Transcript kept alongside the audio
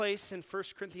Place in 1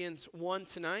 Corinthians 1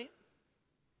 tonight.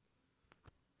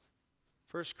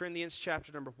 1 Corinthians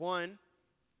chapter number 1.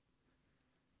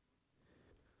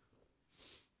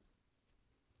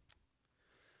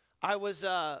 I was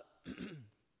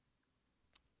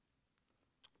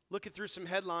looking through some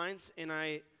headlines, and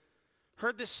I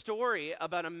heard this story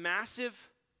about a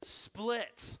massive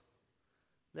split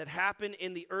that happened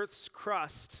in the Earth's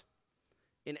crust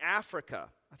in Africa.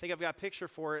 I think I've got a picture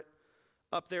for it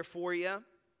up there for you.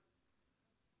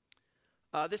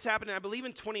 This happened, I believe,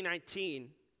 in 2019,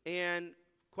 and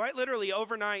quite literally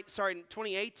overnight, in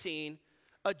 2018,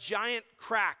 a giant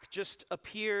crack just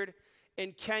appeared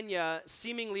in Kenya,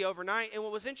 seemingly overnight. And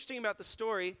what was interesting about the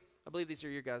story, I believe these are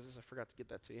your guys', I forgot to get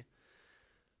that to you.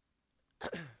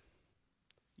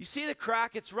 You see the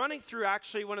crack, it's running through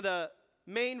actually one of the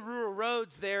main rural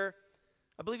roads there.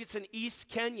 I believe it's in East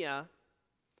Kenya.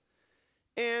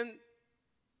 And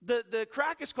the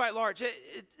crack is quite large.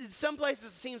 In some places,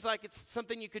 it seems like it's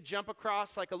something you could jump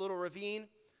across, like a little ravine.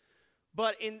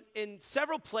 But in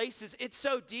several places, it's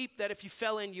so deep that if you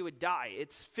fell in, you would die.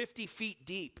 It's 50 feet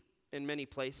deep in many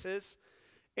places.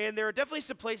 And there are definitely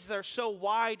some places that are so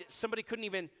wide, somebody couldn't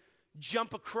even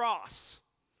jump across.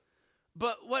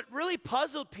 But what really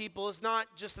puzzled people is not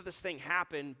just that this thing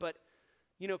happened, but,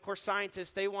 of course,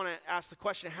 scientists, they want to ask the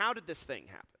question, how did this thing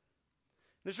happen?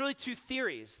 There's really two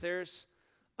theories. There's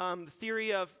the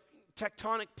theory of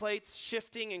tectonic plates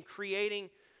shifting and creating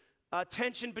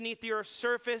tension beneath the Earth's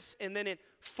surface, and then it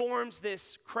forms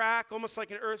this crack, almost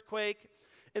like an earthquake.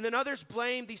 And then others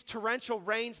blame these torrential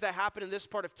rains that happen in this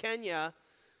part of Kenya,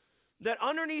 that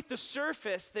underneath the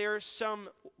surface there's some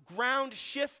ground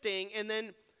shifting, and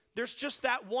then there's just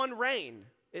that one rain.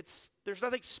 There's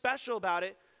nothing special about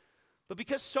it, but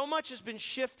because so much has been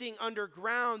shifting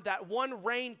underground, that one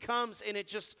rain comes and it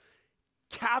just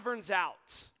caverns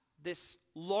out this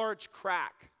large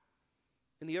crack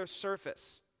in the Earth's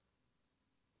surface.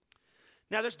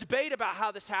 Now, there's debate about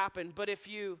how this happened, but if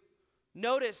you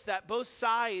notice that both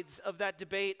sides of that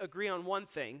debate agree on one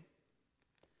thing,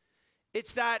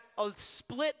 it's that a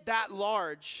split that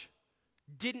large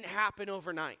didn't happen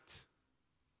overnight.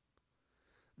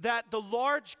 That the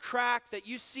large crack that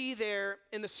you see there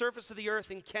in the surface of the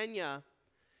earth in Kenya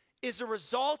is a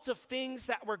result of things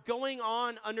that were going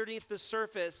on underneath the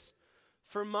surface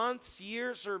for months,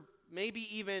 years, or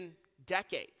maybe even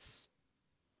decades.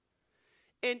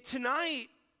 And tonight,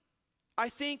 I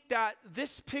think that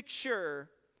this picture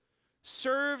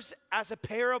serves as a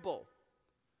parable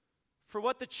for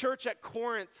what the church at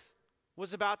Corinth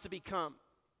was about to become.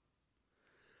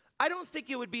 I don't think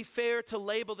it would be fair to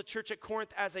label the church at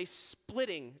Corinth as a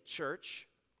splitting church.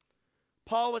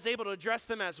 Paul was able to address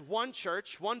them as one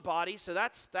church, one body, so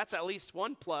that's at least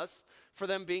one plus for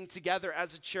them being together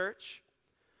as a church.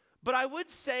 But I would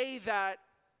say that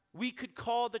we could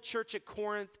call the church at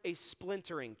Corinth a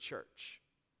splintering church.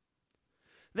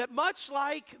 That much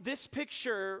like this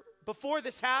picture, before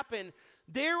this happened,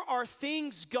 there are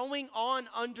things going on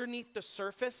underneath the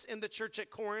surface in the church at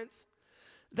Corinth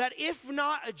that, if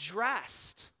not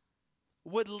addressed,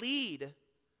 would lead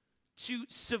to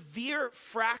severe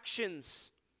fractions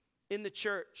in the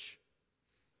church.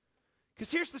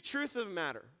 Because here's the truth of the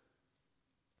matter.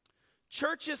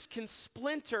 Churches can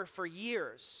splinter for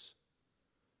years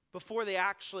before they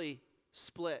actually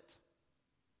split.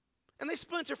 And they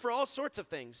splinter for all sorts of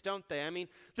things, don't they? I mean,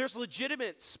 there's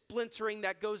legitimate splintering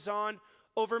that goes on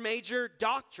over major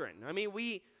doctrine. I mean,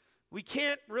 we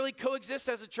can't really coexist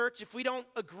as a church if we don't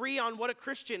agree on what a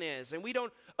Christian is, and we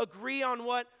don't agree on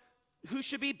who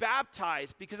should be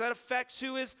baptized, because that affects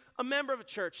who is a member of a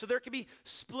church. So there could be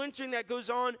splintering that goes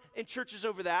on in churches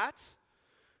over that.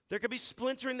 There could be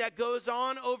splintering that goes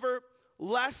on over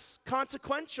less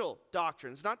consequential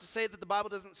doctrines. Not to say that the Bible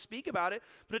doesn't speak about it,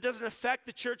 but it doesn't affect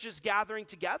the churches gathering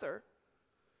together.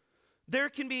 There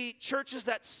can be churches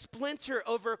that splinter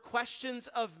over questions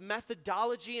of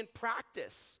methodology and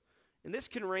practice. And this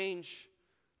can range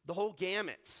the whole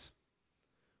gamut.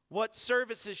 What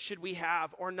services should we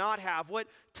have or not have? What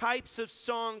types of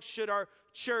songs should our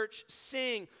church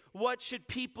sing? What should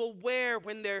people wear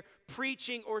when they're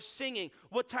preaching or singing?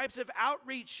 What types of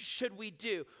outreach should we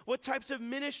do? What types of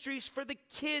ministries for the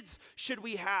kids should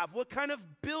we have? What kind of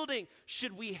building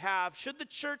should we have? Should the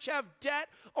church have debt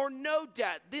or no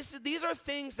debt? These are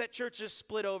things that churches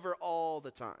split over all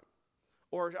the time.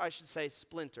 Or I should say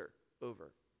splinter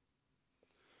over.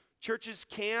 Churches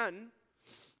can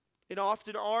and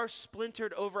often are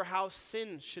splintered over how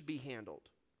sin should be handled.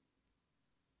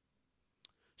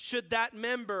 Should that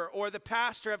member or the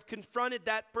pastor have confronted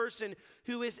that person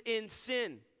who is in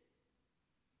sin?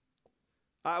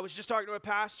 I was just talking to a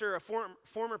pastor,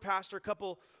 former pastor, a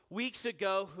couple weeks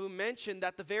ago, who mentioned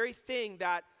that the very thing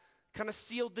that kind of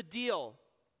sealed the deal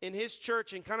in his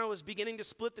church and kind of was beginning to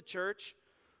split the church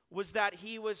was that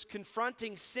he was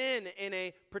confronting sin in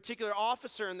a particular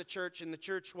officer in the church, and the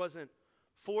church wasn't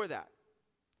for that.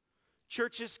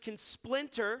 Churches can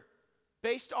splinter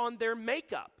based on their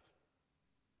makeup.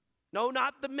 No,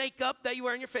 not the makeup that you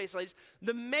wear on your face, ladies.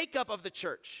 The makeup of the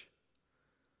church.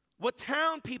 What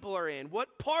town people are in,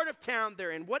 what part of town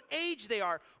they're in, what age they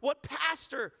are, what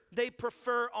pastor they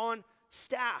prefer on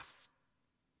staff.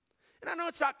 And I know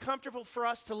it's not comfortable for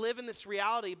us to live in this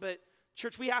reality, but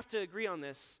church, we have to agree on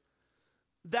this,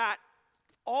 that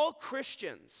all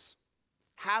Christians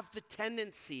have the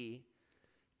tendency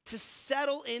to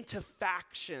settle into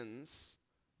factions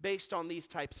based on these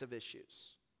types of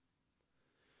issues.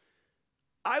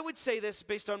 I would say this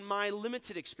based on my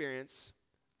limited experience,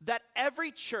 that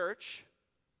every church,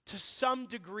 to some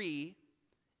degree,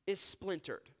 is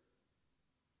splintered.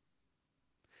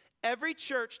 Every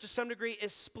church, to some degree,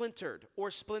 is splintered or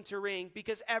splintering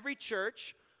because every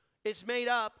church is made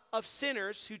up of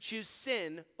sinners who choose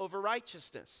sin over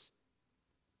righteousness.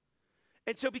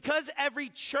 And so because every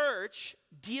church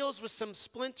deals with some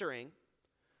splintering,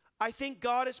 I think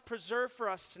God has preserved for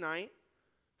us tonight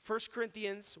 1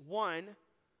 Corinthians 1,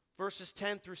 verses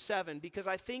 10 through 7, because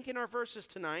I think in our verses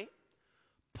tonight,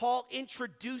 Paul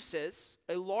introduces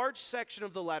a large section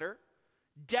of the letter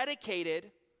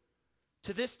dedicated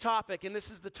to this topic, and this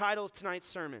is the title of tonight's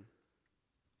sermon: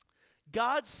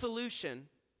 God's solution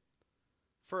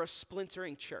for a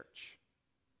splintering church.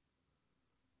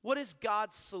 What is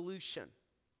God's solution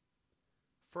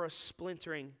for a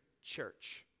splintering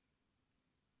church?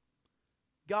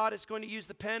 God is going to use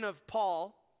the pen of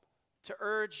Paul to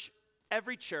urge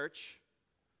every church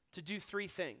to do three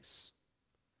things: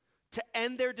 to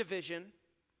end their division,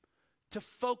 to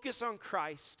focus on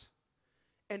Christ,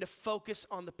 and to focus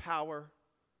on the power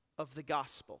of the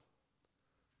gospel.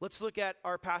 Let's look at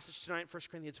our passage tonight, 1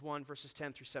 Corinthians 1, verses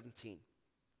 10 through 17.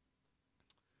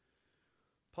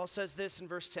 Paul says this in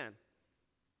verse 10.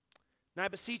 "And I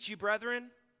beseech you,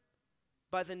 brethren,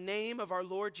 by the name of our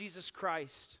Lord Jesus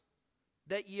Christ,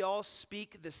 that ye all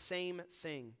speak the same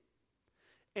thing,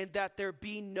 and that there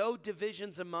be no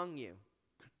divisions among you,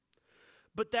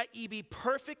 but that ye be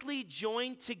perfectly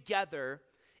joined together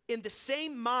in the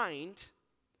same mind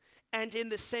and in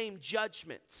the same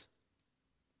judgment.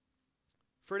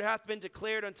 For it hath been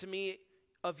declared unto me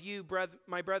of you,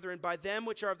 my brethren, by them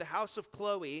which are of the house of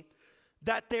Chloe,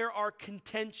 that there are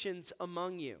contentions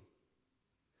among you.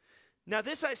 Now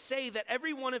this I say, that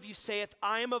every one of you saith,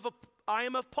 I am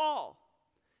of Paul,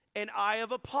 and I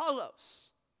of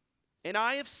Apollos, and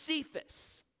I of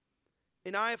Cephas,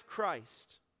 and I of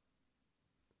Christ.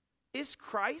 Is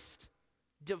Christ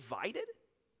divided?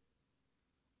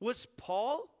 Was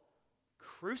Paul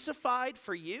crucified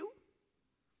for you?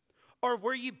 Or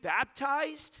were you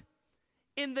baptized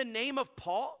in the name of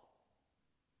Paul?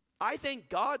 I thank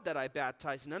God that I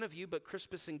baptized none of you but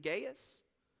Crispus and Gaius,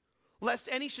 lest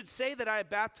any should say that I have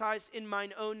baptized in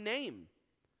mine own name.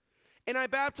 And I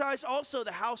baptized also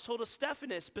the household of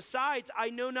Stephanas. Besides,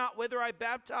 I know not whether I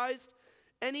baptized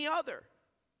any other.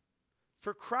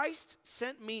 For Christ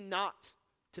sent me not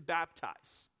to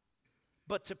baptize,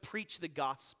 but to preach the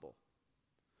gospel,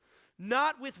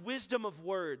 not with wisdom of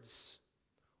words,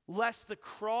 lest the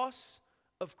cross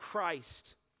of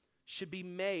Christ should be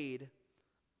made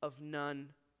of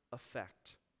none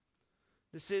effect."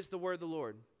 This is the word of the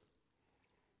Lord.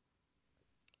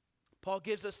 Paul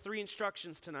gives us three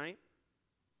instructions tonight.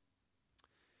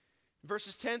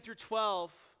 Verses 10 through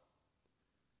 12,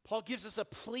 Paul gives us a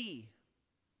plea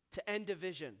to end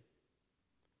division.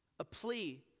 A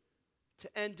plea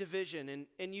to end division.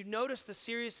 And you notice the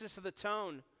seriousness of the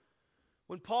tone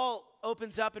when Paul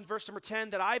opens up in verse number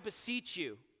 10 that I beseech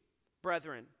you,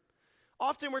 brethren.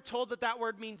 Often we're told that that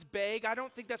word means beg. I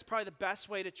don't think that's probably the best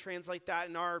way to translate that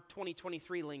in our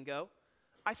 2023 lingo.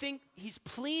 I think he's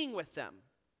pleading with them.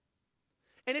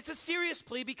 And it's a serious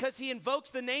plea because he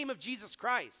invokes the name of Jesus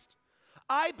Christ.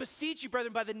 I beseech you,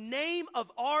 brethren, by the name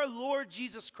of our Lord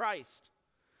Jesus Christ.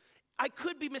 I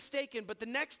could be mistaken, but the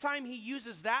next time he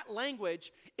uses that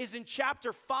language is in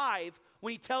chapter 5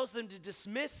 when he tells them to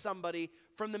dismiss somebody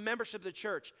from the membership of the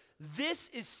church. This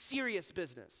is serious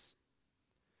business.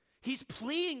 He's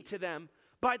pleading to them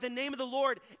by the name of the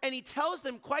Lord, and he tells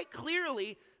them quite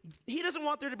clearly he doesn't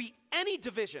want there to be any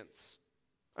divisions.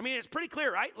 I mean, it's pretty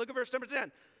clear, right? Look at verse number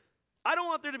 10. I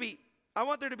want there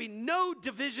to be no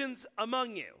divisions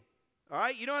among you. All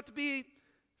right? You don't have to be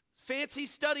fancy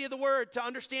study of the word to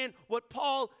understand what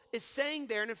Paul is saying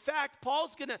there. And in fact,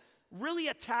 Paul's going to really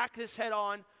attack this head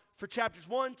on for chapters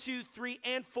 1, 2, 3,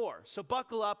 and 4. So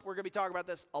buckle up. We're going to be talking about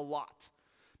this a lot.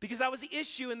 Because that was the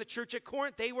issue in the church at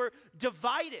Corinth. They were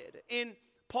divided. And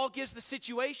Paul gives the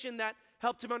situation that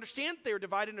helped him understand that they were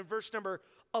divided. In verse number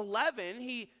 11,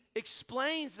 he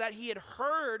explains that he had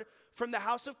heard from the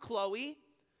house of Chloe,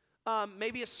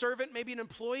 maybe a servant, maybe an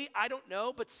employee, I don't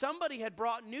know, but somebody had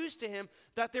brought news to him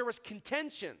that there was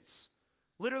contentions.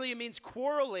 Literally, it means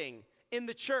quarreling in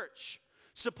the church.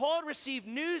 So Paul had received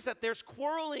news that there's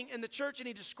quarreling in the church, and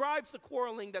he describes the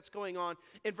quarreling that's going on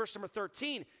in verse number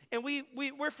 13. And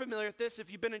we're familiar with this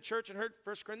if you've been in church and heard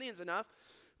 1 Corinthians enough,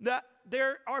 that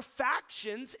there are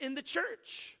factions in the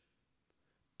church.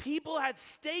 People had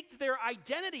staked their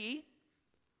identity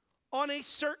on a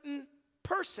certain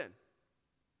person.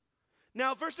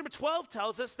 Now, verse number 12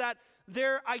 tells us that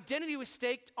their identity was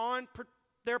staked on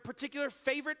their particular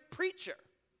favorite preacher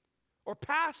or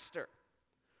pastor.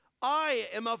 I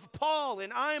am of Paul,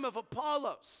 and I am of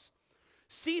Apollos.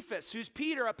 Cephas, who's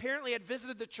Peter, apparently had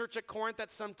visited the church at Corinth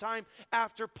at some time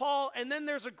after Paul. And then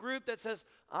there's a group that says,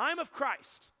 I'm of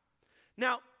Christ.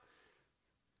 Now,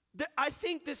 I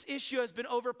think this issue has been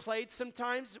overplayed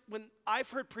sometimes when I've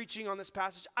heard preaching on this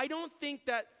passage. I don't think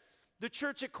that the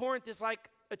church at Corinth is like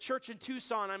a church in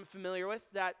Tucson I'm familiar with,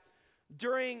 that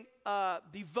during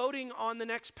the voting on the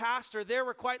next pastor, there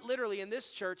were quite literally in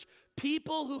this church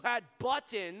people who had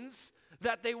buttons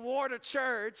that they wore to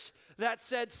church that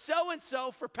said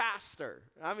so-and-so for pastor.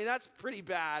 I mean, that's pretty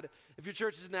bad if your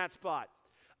church is in that spot.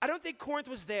 I don't think Corinth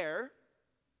was there,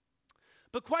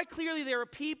 but quite clearly there were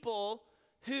people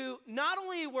who not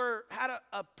only had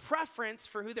a preference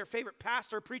for who their favorite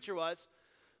pastor or preacher was,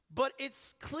 but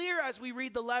it's clear as we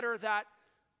read the letter that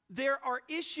there are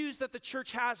issues that the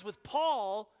church has with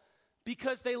Paul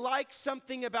because they like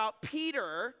something about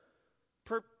Peter,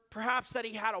 perhaps that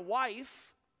he had a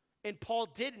wife and Paul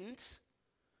didn't,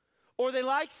 or they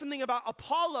like something about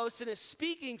Apollos and his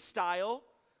speaking style.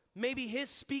 Maybe his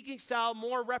speaking style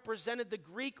more represented the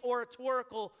Greek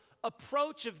oratorical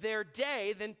approach of their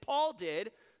day than Paul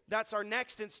did. That's our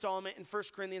next installment in 1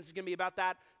 Corinthians is going to be about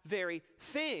that very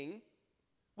thing.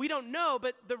 We don't know,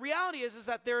 but the reality is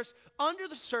that there's, under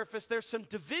the surface, there's some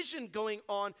division going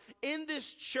on in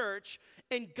this church,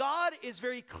 and God is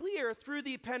very clear through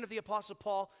the pen of the Apostle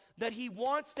Paul that he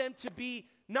wants them to be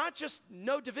not just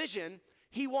no division,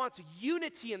 he wants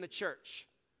unity in the church.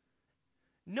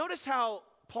 Notice how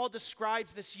Paul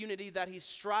describes this unity that he's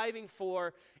striving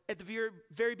for at the very,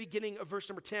 very beginning of verse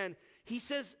number 10. He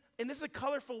says, and this is a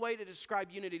colorful way to describe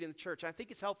unity in the church. I think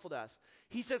it's helpful to us.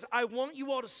 He says, I want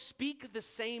you all to speak the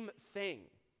same thing.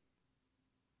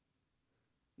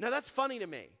 Now that's funny to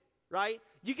me, right?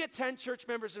 You get 10 church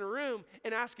members in a room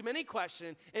and ask them any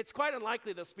question, it's quite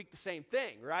unlikely they'll speak the same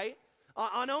thing, right?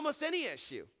 On almost any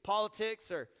issue,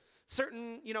 politics or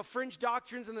certain, fringe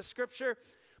doctrines in the scripture.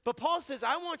 But Paul says,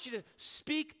 I want you to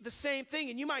speak the same thing.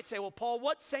 And you might say, well, Paul,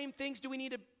 what same things do we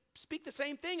need to speak the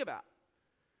same thing about?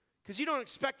 Because you don't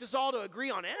expect us all to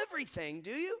agree on everything, do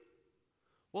you?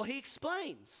 Well, he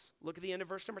explains. Look at the end of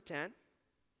verse number 10.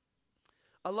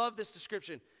 I love this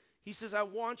description. He says, I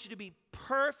want you to be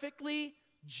perfectly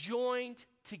joined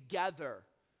together.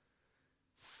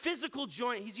 Physical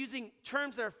joint. He's using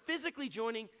terms that are physically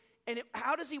joining. And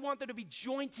how does he want them to be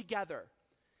joined together?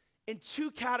 In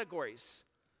two categories.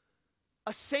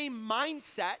 A same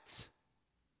mindset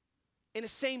and a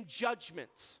same judgment.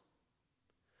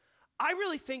 I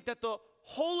really think that the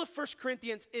whole of 1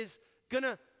 Corinthians is going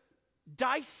to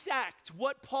dissect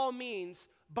what Paul means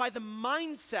by the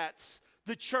mindsets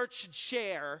the church should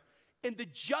share and the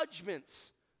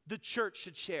judgments the church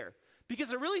should share.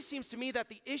 Because it really seems to me that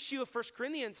the issue of 1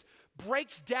 Corinthians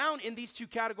breaks down in these two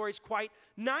categories quite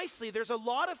nicely. There's a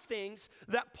lot of things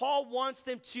that Paul wants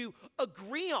them to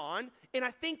agree on, and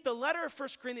I think the letter of 1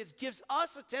 Corinthians gives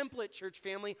us a template, church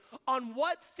family, on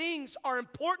what things are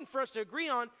important for us to agree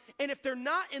on, and if they're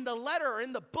not in the letter or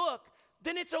in the book,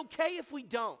 then it's okay if we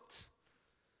don't.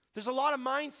 There's a lot of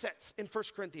mindsets in 1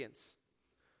 Corinthians.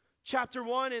 Chapter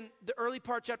 1 and the early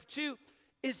part, chapter 2,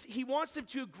 is he wants them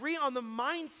to agree on the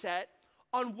mindset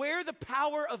on where the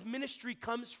power of ministry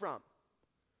comes from.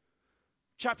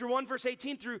 Chapter 1, verse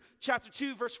 18 through chapter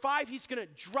 2, verse 5, he's going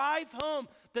to drive home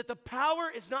that the power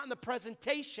is not in the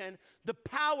presentation, the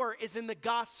power is in the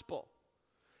gospel.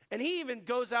 And he even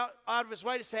goes out of his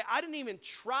way to say, I didn't even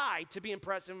try to be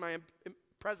impressive in my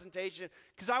presentation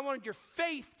because I wanted your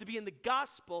faith to be in the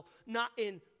gospel, not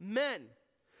in men.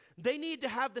 They need to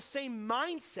have the same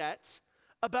mindset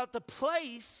about the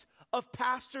place of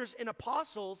pastors and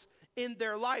apostles in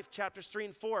their life. Chapters 3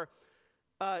 and 4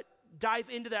 dive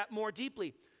into that more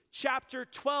deeply. chapter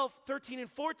 12, 13,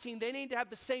 and 14, they need to have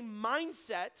the same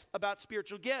mindset about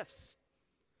spiritual gifts.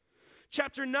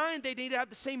 Chapter 9, they need to have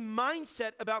the same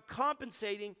mindset about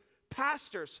compensating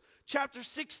pastors. Chapter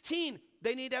 16,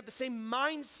 they need to have the same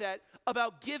mindset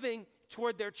about giving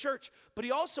toward their church. But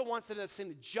he also wants them to have the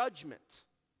same judgment.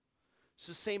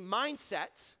 So same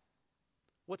mindset.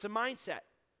 What's a mindset?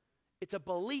 It's a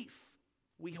belief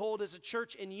we hold as a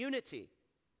church in unity.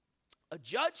 A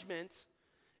judgment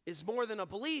is more than a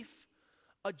belief.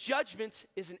 A judgment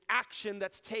is an action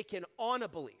that's taken on a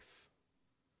belief.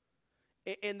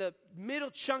 And the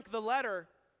middle chunk of the letter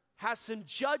has some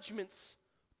judgments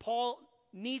Paul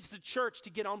needs the church to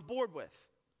get on board with.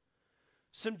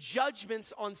 Some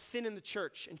judgments on sin in the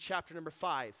church in chapter number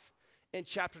 5 and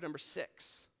chapter number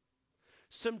 6.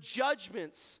 Some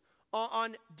judgments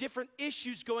on different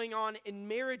issues going on in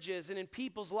marriages and in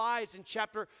people's lives in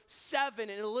chapter 7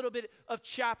 and a little bit of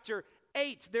chapter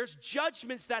 8. There's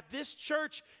judgments that this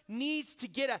church needs to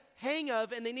get a hang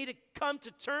of and they need to come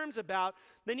to terms about.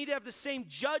 They need to have the same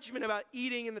judgment about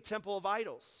eating in the temple of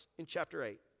idols in chapter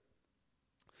 8.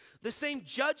 The same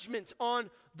judgment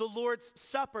on the Lord's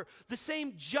Supper. The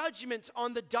same judgment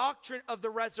on the doctrine of the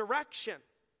resurrection.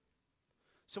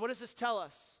 So what does this tell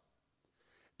us?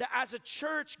 That as a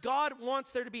church, God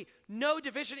wants there to be no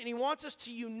division, and he wants us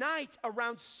to unite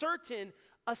around certain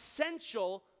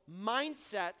essential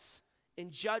mindsets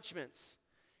and judgments.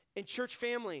 And church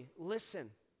family,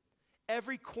 listen.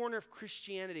 Every corner of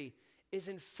Christianity is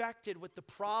infected with the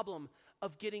problem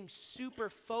of getting super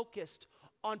focused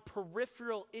on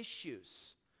peripheral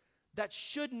issues that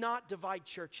should not divide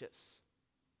churches.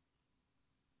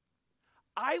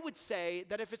 I would say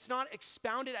that if it's not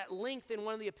expounded at length in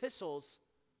one of the epistles,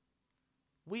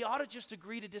 we ought to just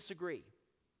agree to disagree.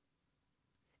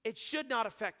 It should not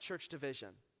affect church division.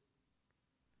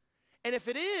 And if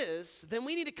it is, then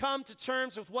we need to come to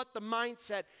terms with what the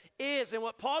mindset is. And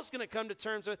what Paul's going to come to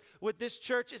terms with this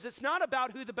church is it's not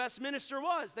about who the best minister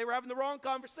was. They were having the wrong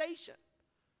conversation.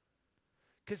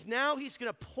 Because now he's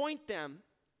going to point them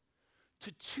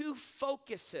to two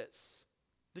focuses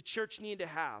the church need to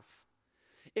have.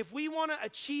 If we want to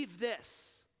achieve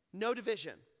this, no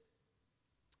division,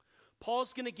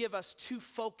 Paul's going to give us two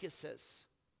focuses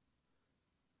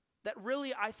that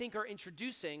really, I think, are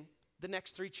introducing the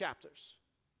next 3 chapters.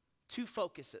 Two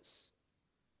focuses.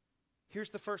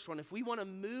 Here's the first one. If we want to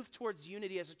move towards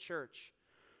unity as a church,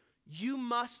 you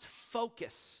must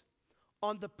focus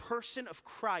on the person of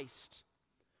Christ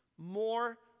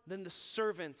more than the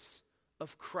servants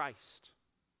of Christ.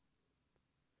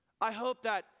 I hope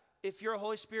that if you're a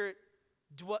Holy Spirit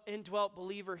indwelt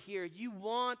believer here, you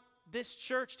want this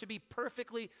church to be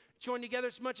perfectly joined together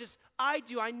as much as I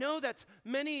do. I know that's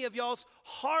many of y'all's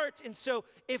heart. And so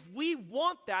if we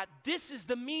want that, this is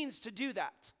the means to do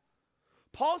that.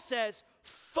 Paul says,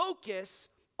 focus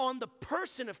on the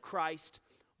person of Christ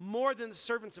more than the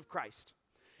servants of Christ.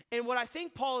 And what I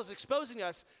think Paul is exposing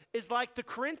us is like the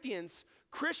Corinthians,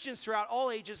 Christians throughout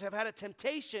all ages have had a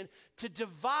temptation to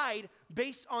divide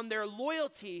based on their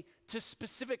loyalty to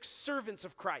specific servants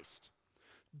of Christ.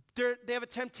 They have a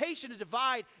temptation to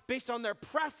divide based on their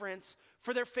preference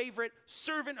for their favorite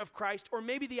servant of Christ, or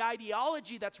maybe the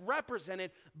ideology that's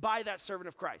represented by that servant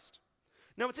of Christ.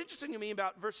 Now, what's interesting to me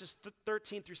about verses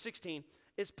 13 through 16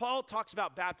 is Paul talks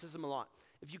about baptism a lot.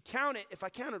 If you count it, if I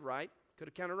counted right, could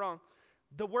have counted wrong,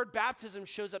 the word baptism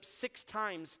shows up 6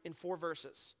 times in 4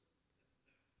 verses.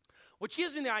 Which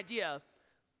gives me the idea,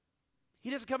 he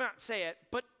doesn't come out and say it,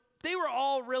 but they were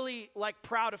all really like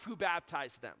proud of who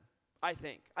baptized them. I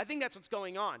think that's what's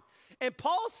going on. And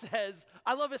Paul says,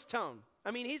 I love his tone.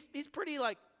 I mean, he's pretty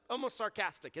like almost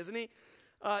sarcastic, isn't he?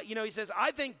 He says,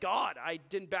 I thank God I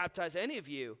didn't baptize any of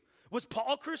you. Was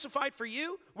Paul crucified for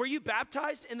you? Were you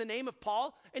baptized in the name of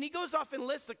Paul? And he goes off and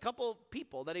lists a couple of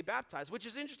people that he baptized, which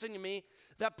is interesting to me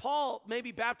that Paul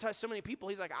maybe baptized so many people.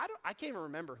 He's like, I can't even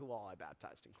remember who all I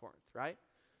baptized in Corinth, right?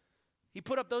 He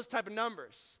put up those type of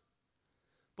numbers.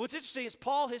 But what's interesting is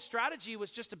Paul, his strategy was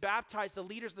just to baptize the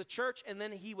leaders of the church, and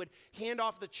then he would hand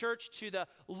off the church to the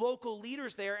local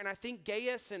leaders there. And I think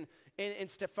Gaius and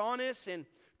Stephanus and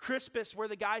Crispus were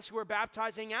the guys who were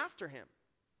baptizing after him.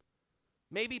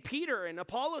 Maybe Peter and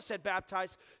Apollos had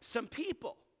baptized some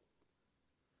people.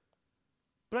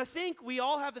 But I think we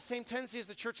all have the same tendency as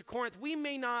the church of Corinth. We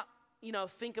may not,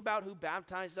 think about who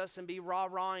baptized us and be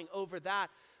rah-rahing over that.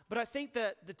 But I think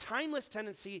that the timeless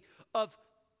tendency of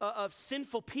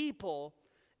sinful people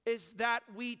is that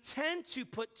we tend to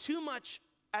put too much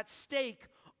at stake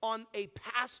on a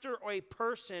pastor or a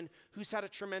person who's had a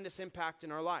tremendous impact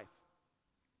in our life.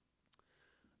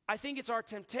 I think it's our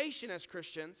temptation as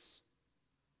Christians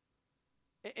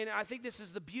And I think this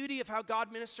is the beauty of how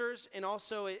God ministers, and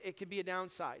also it can be a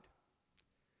downside.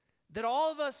 That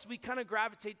all of us, we kind of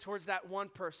gravitate towards that one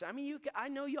person. I mean, I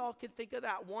know y'all can think of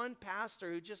that one pastor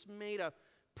who just made a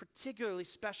particularly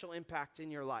special impact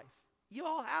in your life. You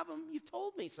all have them. You've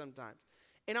told me sometimes.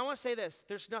 And I want to say this,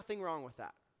 there's nothing wrong with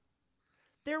that.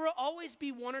 There will always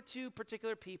be one or two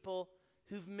particular people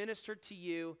who've ministered to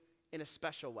you in a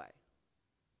special way.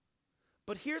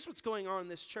 But here's what's going on in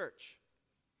this church,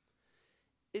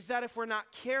 is that if we're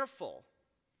not careful,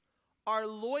 our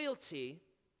loyalty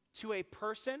to a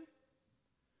person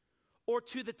or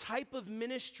to the type of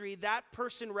ministry that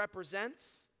person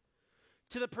represents,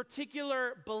 to the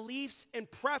particular beliefs and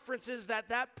preferences that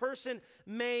that person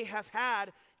may have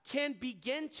had, can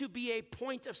begin to be a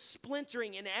point of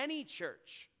splintering in any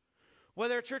church.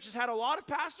 Whether a church has had a lot of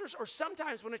pastors, or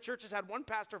sometimes when a church has had one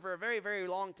pastor for a very, very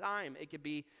long time, it could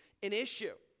be an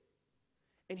issue.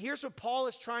 And here's what Paul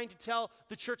is trying to tell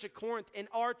the church at Corinth, and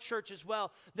our church as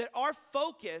well, that our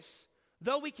focus,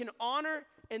 though we can honor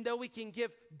and though we can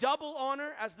give double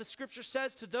honor, as the scripture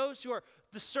says, to those who are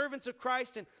the servants of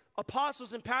Christ and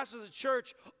apostles and pastors of the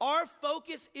church, our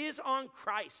focus is on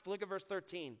Christ. Look at verse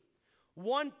 13.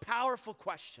 One powerful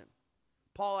question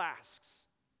Paul asks.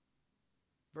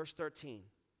 Verse 13.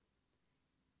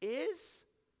 Is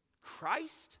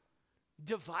Christ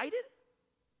divided?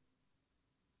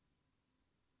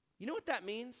 You know what that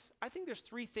means? I think there's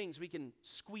three things we can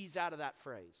squeeze out of that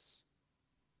phrase.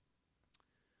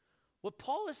 What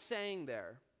Paul is saying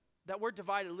there, that word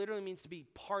divided literally means to be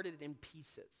parted in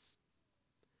pieces.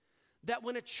 That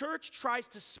when a church tries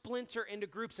to splinter into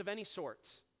groups of any sort,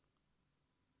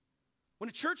 when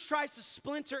a church tries to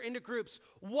splinter into groups,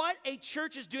 what a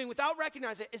church is doing without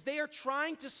recognizing it is they are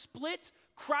trying to split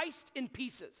Christ in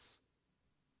pieces.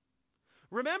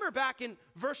 Remember back in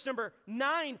verse number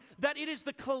 9 that it is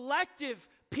the collective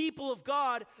people of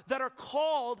God that are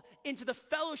called into the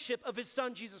fellowship of his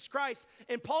son Jesus Christ.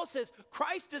 And Paul says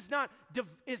Christ is not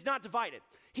divided.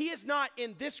 He is not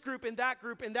in this group, in that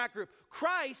group, in that group.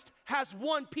 Christ has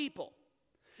one people.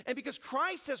 And because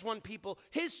Christ has one people,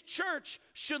 his church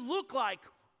should look like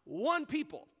one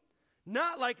people.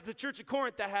 Not like the church of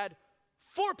Corinth that had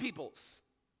four peoples.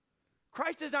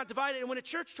 Christ is not divided, and when a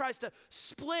church tries to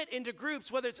split into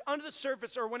groups, whether it's under the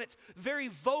surface or when it's very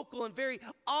vocal and very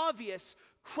obvious,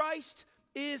 Christ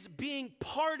is being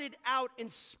parted out and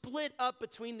split up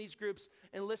between these groups.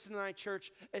 And listen tonight,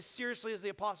 church, as seriously as the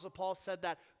Apostle Paul said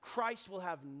that, Christ will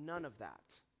have none of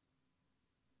that.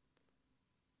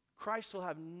 Christ will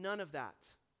have none of that.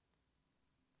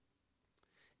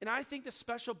 And I think the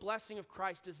special blessing of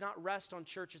Christ does not rest on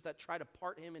churches that try to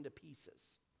part him into pieces,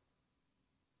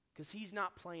 because he's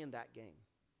not playing that game.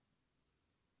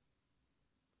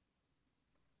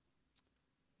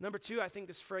 Number two, I think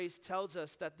this phrase tells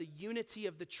us that the unity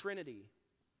of the Trinity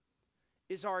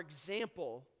is our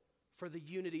example for the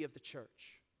unity of the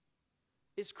church.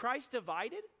 Is Christ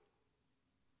divided?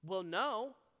 Well,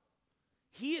 no.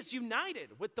 He is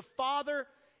united with the Father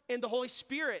and the Holy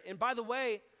Spirit. And by the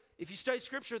way, if you study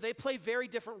Scripture, they play very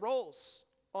different roles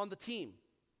on the team.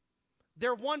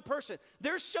 They're one person.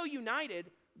 They're so united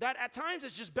that at times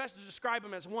it's just best to describe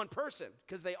them as one person,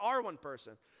 because they are one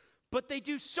person. But they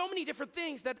do so many different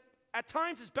things that at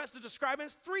times it's best to describe them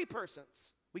as three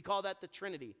persons. We call that the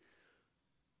Trinity.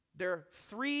 They're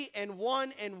three and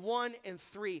one and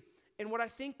three. And what I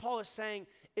think Paul is saying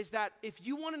is that if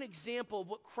you want an example of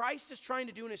what Christ is trying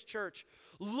to do in his church,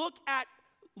 look at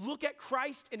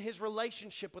Christ and his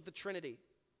relationship with the Trinity.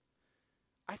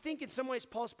 I think in some ways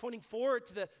Paul's pointing forward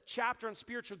to the chapter on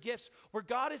spiritual gifts, where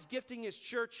God is gifting his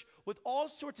church with all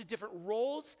sorts of different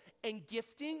roles and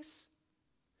giftings.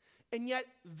 And yet,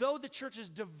 though the church is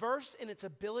diverse in its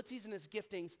abilities and its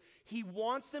giftings, he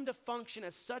wants them to function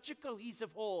as such a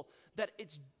cohesive whole that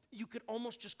you could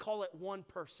almost just call it one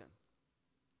person.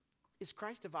 Is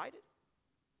Christ divided?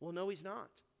 Well, no, he's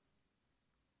not.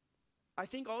 I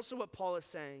think also what Paul is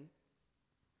saying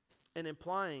and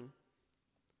implying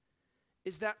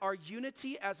is that our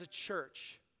unity as a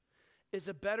church is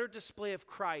a better display of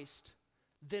Christ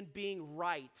than being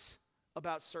right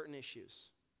about certain issues.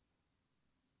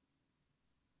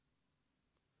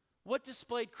 What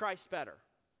displayed Christ better?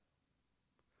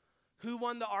 Who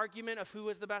won the argument of who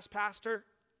was the best pastor?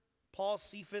 Paul,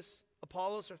 Cephas,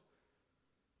 Apollos?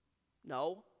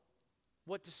 No.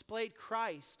 What displayed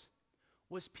Christ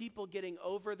was people getting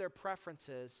over their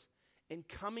preferences and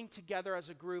coming together as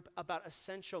a group about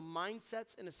essential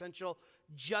mindsets and essential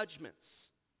judgments.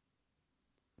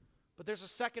 But there's a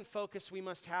second focus we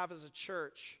must have as a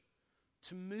church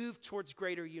to move towards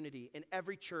greater unity, and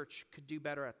every church could do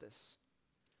better at this.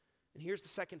 And here's the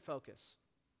second focus.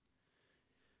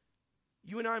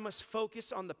 You and I must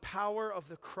focus on the power of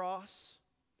the cross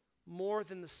more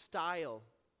than the style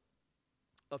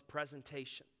of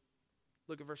presentation.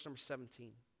 Look at verse number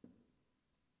 17.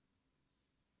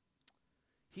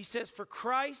 He says, "For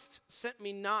Christ sent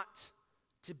me not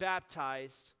to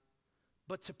baptize,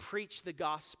 but to preach the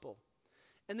gospel."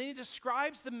 And then he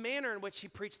describes the manner in which he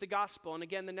preached the gospel. And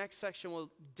again, the next section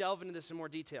will delve into this in more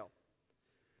detail.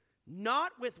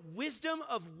 "Not with wisdom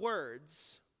of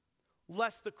words,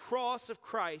 lest the cross of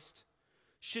Christ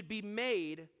should be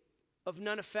made of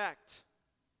none effect."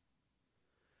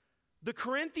 The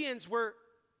Corinthians were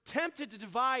tempted to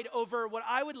divide over what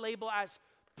I would label as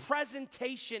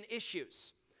presentation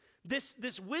issues.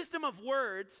 This wisdom of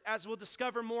words, as we'll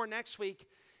discover more next week,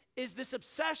 is this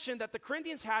obsession that the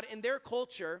Corinthians had in their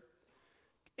culture.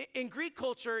 In Greek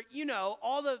culture, you know,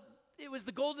 it was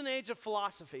the golden age of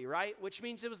philosophy, right? Which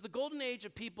means it was the golden age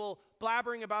of people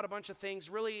blabbering about a bunch of things,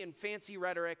 really in fancy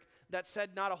rhetoric that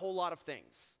said not a whole lot of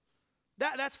things.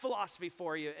 That's philosophy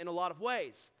for you in a lot of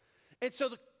ways. And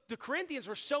so the Corinthians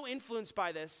were so influenced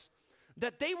by this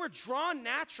that they were drawn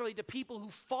naturally to people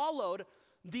who followed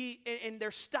and their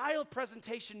style of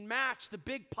presentation matched the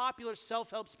big popular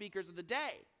self-help speakers of the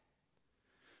day.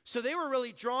 So they were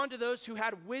really drawn to those who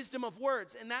had wisdom of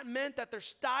words, and that meant that their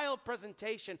style of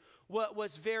presentation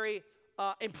was very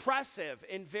impressive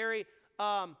and very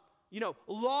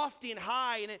lofty and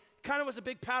high, and it kind of was a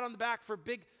big pat on the back for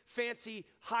big, fancy,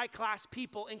 high-class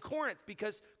people in Corinth,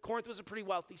 because Corinth was a pretty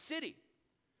wealthy city.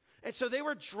 And so they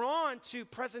were drawn to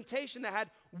presentation that had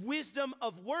wisdom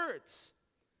of words.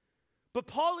 But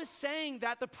Paul is saying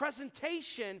that the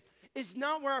presentation is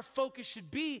not where our focus should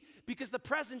be, because the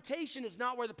presentation is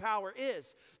not where the power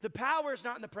is. The power is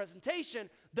not in the presentation.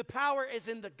 The power is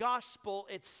in the gospel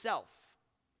itself.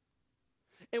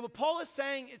 And what Paul is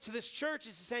saying to this church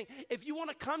is he's saying, if you want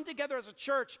to come together as a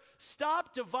church,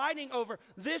 stop dividing over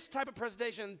this type of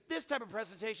presentation, this type of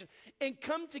presentation, and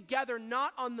come together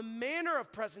not on the manner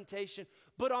of presentation,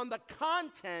 but on the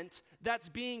content that's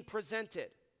being presented.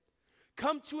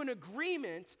 Come to an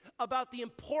agreement about the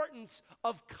importance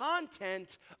of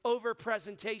content over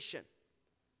presentation.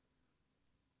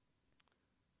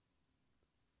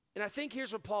 And I think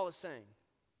here's what Paul is saying.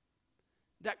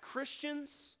 That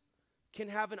Christians can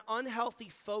have an unhealthy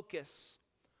focus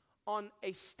on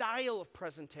a style of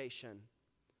presentation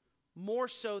more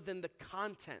so than the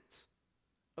content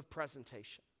of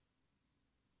presentation.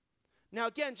 Now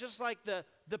again, just like the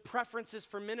preferences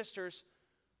for ministers,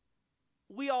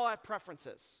 we all have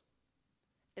preferences.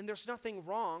 And there's nothing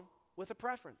wrong with a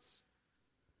preference.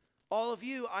 All of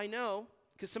you, I know,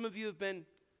 because some of you have been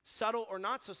subtle or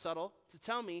not so subtle to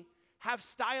tell me, have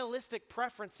stylistic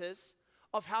preferences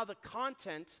of how the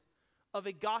content of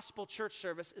a gospel church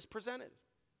service is presented.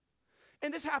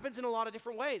 And this happens in a lot of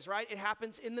different ways, right? It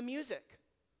happens in the music,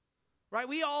 right?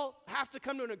 We all have to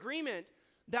come to an agreement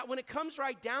that when it comes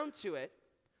right down to it,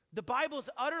 the Bible is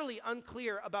utterly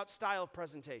unclear about style of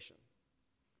presentation.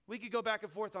 We could go back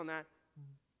and forth on that,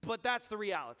 but that's the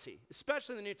reality.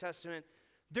 Especially in the New Testament,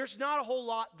 there's not a whole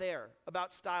lot there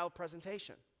about style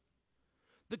presentation.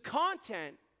 The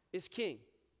content is king.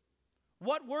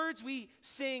 What words we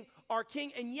sing are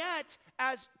king, and yet,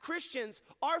 as Christians,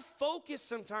 our focus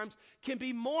sometimes can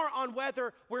be more on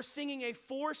whether we're singing a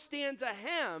 4-stanza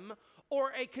hymn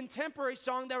or a contemporary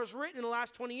song that was written in the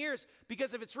last 20 years,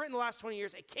 because if it's written in the last 20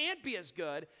 years, it can't be as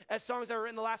good as songs that were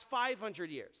written in the last 500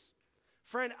 years.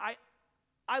 Friend,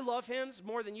 I love hymns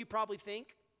more than you probably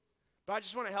think, but I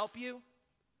just want to help you.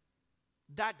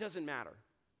 That doesn't matter.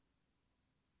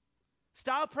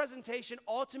 Style presentation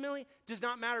ultimately does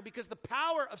not matter, because the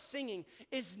power of singing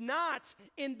is not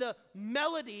in the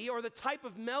melody or the type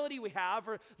of melody we have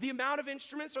or the amount of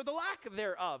instruments or the lack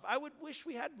thereof. I would wish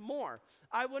we had more.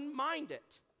 I wouldn't mind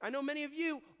it. I know many of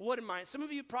you wouldn't mind. Some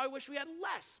of you probably wish we had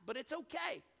less, but it's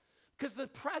okay. Because the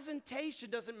presentation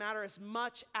doesn't matter as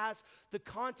much as the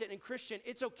content. And Christian,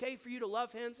 it's okay for you to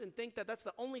love hymns and think that that's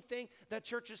the only thing that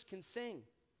churches can sing.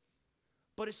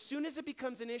 But as soon as it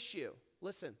becomes an issue,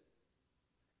 listen,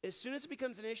 as soon as it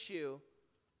becomes an issue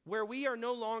where we are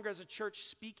no longer as a church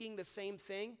speaking the same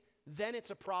thing, then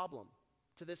it's a problem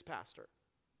to this pastor.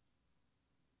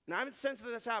 And I haven't sensed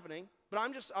that that's happening, but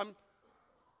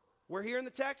we're here in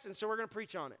the text, and so we're going to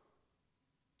preach on it.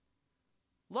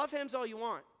 Love hymns all you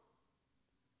want.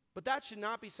 But that should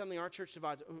not be something our church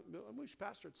divides. Oh, I wish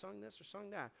pastor had sung this or sung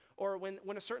that. Or when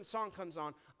a certain song comes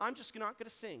on, I'm just not going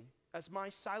to sing as my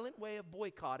silent way of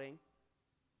boycotting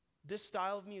this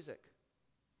style of music.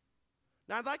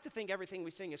 Now, I'd like to think everything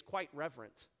we sing is quite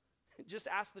reverent. Just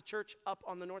ask the church up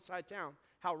on the north side of town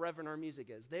how reverent our music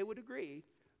is. They would agree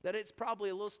that it's probably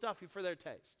a little stuffy for their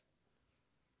taste.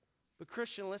 But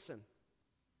Christian, listen.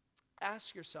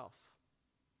 Ask yourself,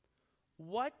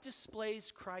 what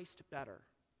displays Christ better?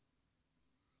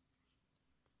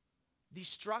 The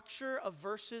structure of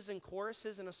verses and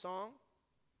choruses in a song,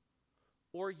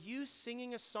 or you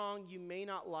singing a song you may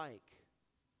not like?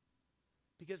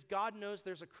 Because God knows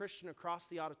there's a Christian across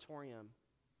the auditorium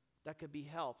that could be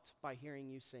helped by hearing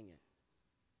you sing it.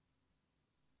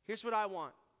 Here's what I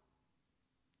want.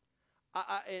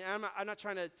 I'm not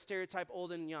trying to stereotype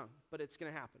old and young, but it's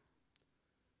going to happen.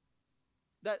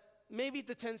 That maybe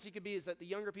the tendency could be is that the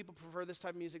younger people prefer this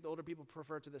type of music, the older people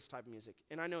prefer to this type of music.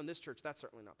 And I know in this church that's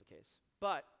certainly not the case.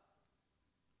 But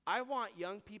I want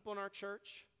young people in our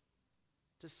church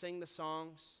to sing the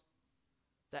songs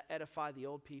that edify the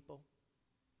old people,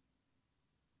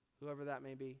 whoever that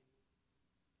may be.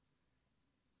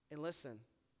 And listen,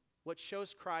 what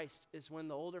shows Christ is when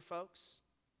the older folks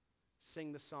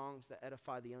sing the songs that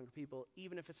edify the younger people,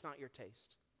 even if it's not your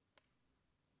taste.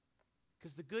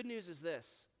 Because the good news is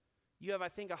this. You have, I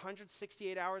think,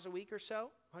 168 hours a week or so,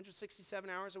 167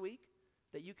 hours a week,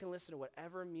 that you can listen to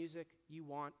whatever music you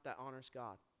want that honors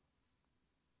God.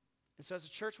 And so as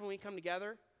a church, when we come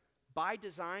together, by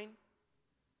design,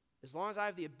 as long as I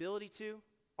have the ability to,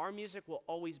 our music will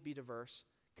always be diverse,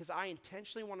 because I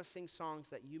intentionally want to sing songs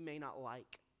that you may not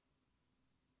like.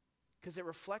 Because it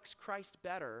reflects Christ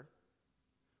better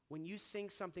when you sing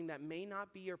something that may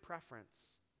not be your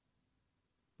preference.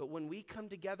 But when we come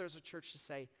together as a church to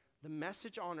say, the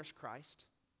message honors Christ,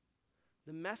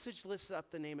 the message lifts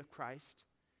up the name of Christ,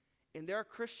 and there are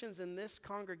Christians in this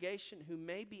congregation who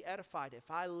may be edified if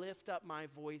I lift up my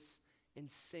voice and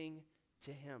sing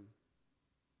to him.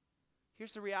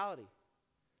 Here's the reality.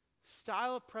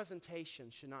 Style of presentation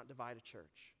should not divide a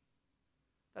church.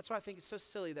 That's why I think it's so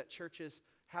silly that churches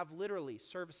have literally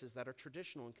services that are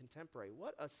traditional and contemporary.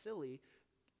 What a silly,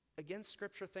 against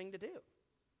Scripture thing to do.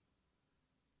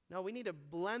 No, we need to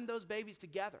blend those babies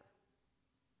together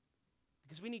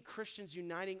because we need Christians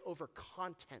uniting over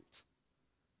content,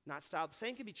 not style. The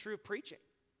same can be true of preaching.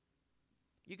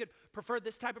 You could prefer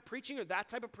this type of preaching or that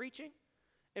type of preaching.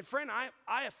 And friend,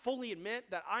 I fully admit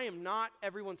that I am not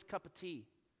everyone's cup of tea.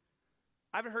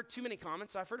 I haven't heard too many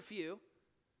comments. I've heard a few.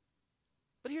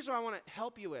 But here's what I want to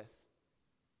help you with,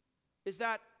 is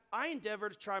that I endeavor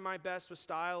to try my best with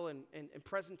style and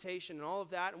presentation and all of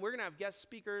that. And we're going to have guest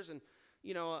speakers and,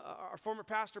 our former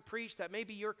pastor preached that may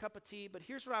be your cup of tea. But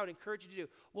here's what I would encourage you to do.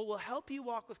 What will help you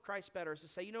walk with Christ better is to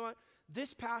say, you know what?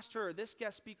 This pastor or this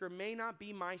guest speaker may not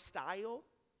be my style.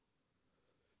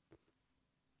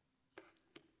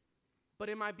 But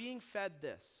am I being fed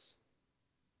this?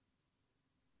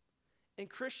 And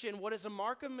Christian, what is a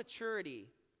mark of maturity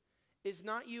is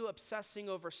not you obsessing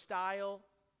over style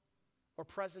or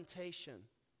presentation,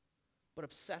 but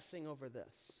obsessing over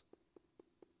this.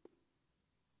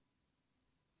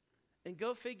 And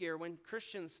go figure, when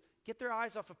Christians get their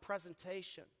eyes off of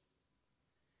presentation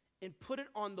and put it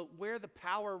on where the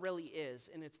power really is,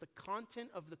 and it's the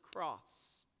content of the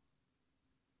cross,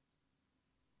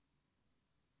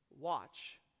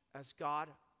 watch as God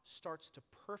starts to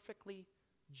perfectly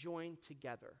join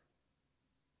together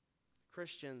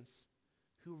Christians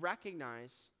who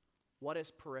recognize what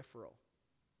is peripheral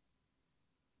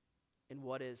and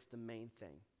what is the main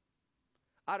thing.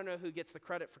 I don't know who gets the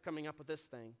credit for coming up with this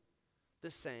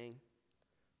saying,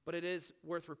 but it is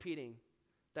worth repeating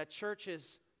that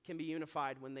churches can be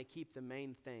unified when they keep the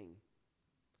main thing.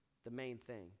 The main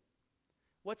thing.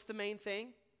 What's the main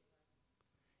thing?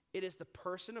 It is the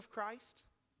person of Christ,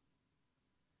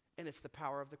 and it's the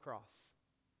power of the cross.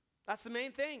 That's the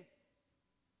main thing.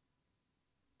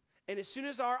 And as soon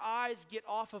as our eyes get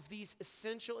off of these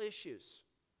essential issues,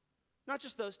 not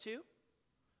just those two,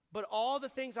 but all the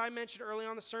things I mentioned early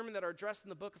on in the sermon that are addressed in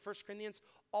the book of 1 Corinthians,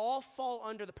 all fall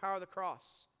under the power of the cross.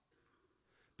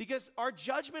 Because our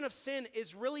judgment of sin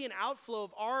is really an outflow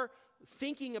of our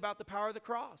thinking about the power of the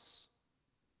cross.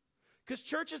 Because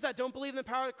churches that don't believe in the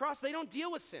power of the cross, they don't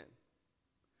deal with sin.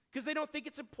 Because they don't think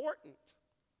it's important.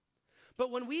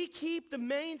 But when we keep the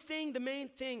main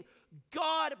thing,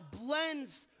 God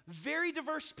blends very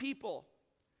diverse people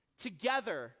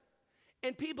together.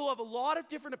 And people of a lot of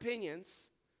different opinions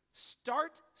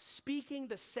start speaking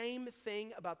the same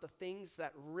thing about the things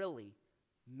that really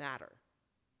matter.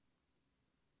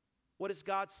 What is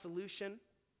God's solution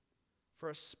for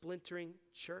a splintering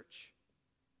church?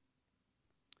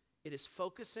 It is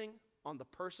focusing on the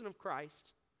person of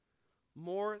Christ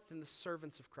more than the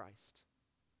servants of Christ.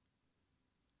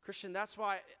 Christian, that's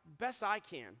why, best I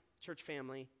can, church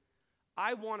family,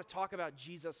 I want to talk about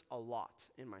Jesus a lot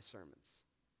in my sermons.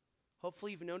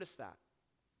 Hopefully you've noticed that.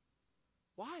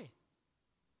 Why?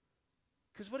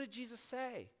 Because what did Jesus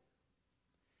say?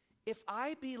 If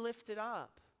I be lifted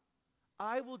up,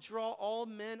 I will draw all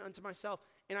men unto myself.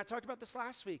 And I talked about this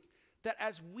last week, that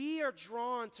as we are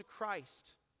drawn to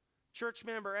Christ, church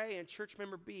member A and church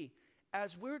member B,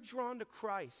 as we're drawn to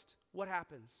Christ, what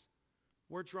happens?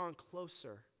 We're drawn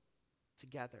closer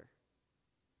together.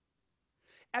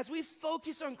 As we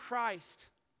focus on Christ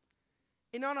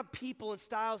and not on people and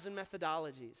styles and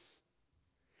methodologies,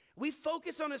 we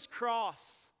focus on his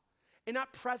cross and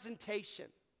not presentation,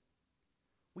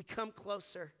 we come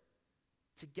closer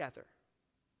together.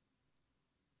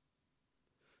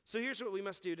 So here's what we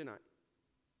must do tonight.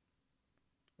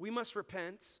 We must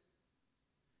repent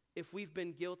if we've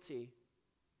been guilty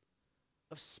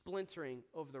of splintering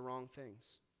over the wrong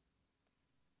things.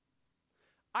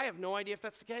 I have no idea if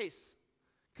that's the case.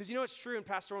 Because you know it's true in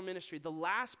pastoral ministry. The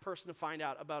last person to find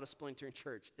out about a splintering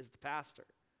church is the pastor.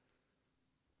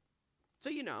 So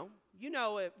you know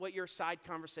what your side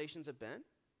conversations have been.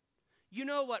 You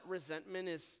know what resentment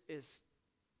is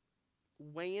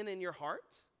weighing in your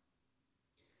heart.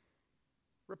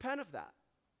 Repent of that.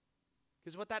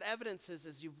 Because what that evidence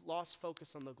is you've lost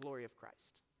focus on the glory of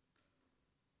Christ.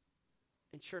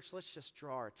 And church, let's just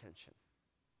draw our attention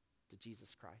to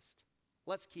Jesus Christ.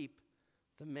 Let's keep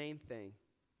the main thing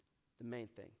the main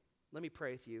thing. Let me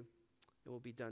pray with you, and we'll be done.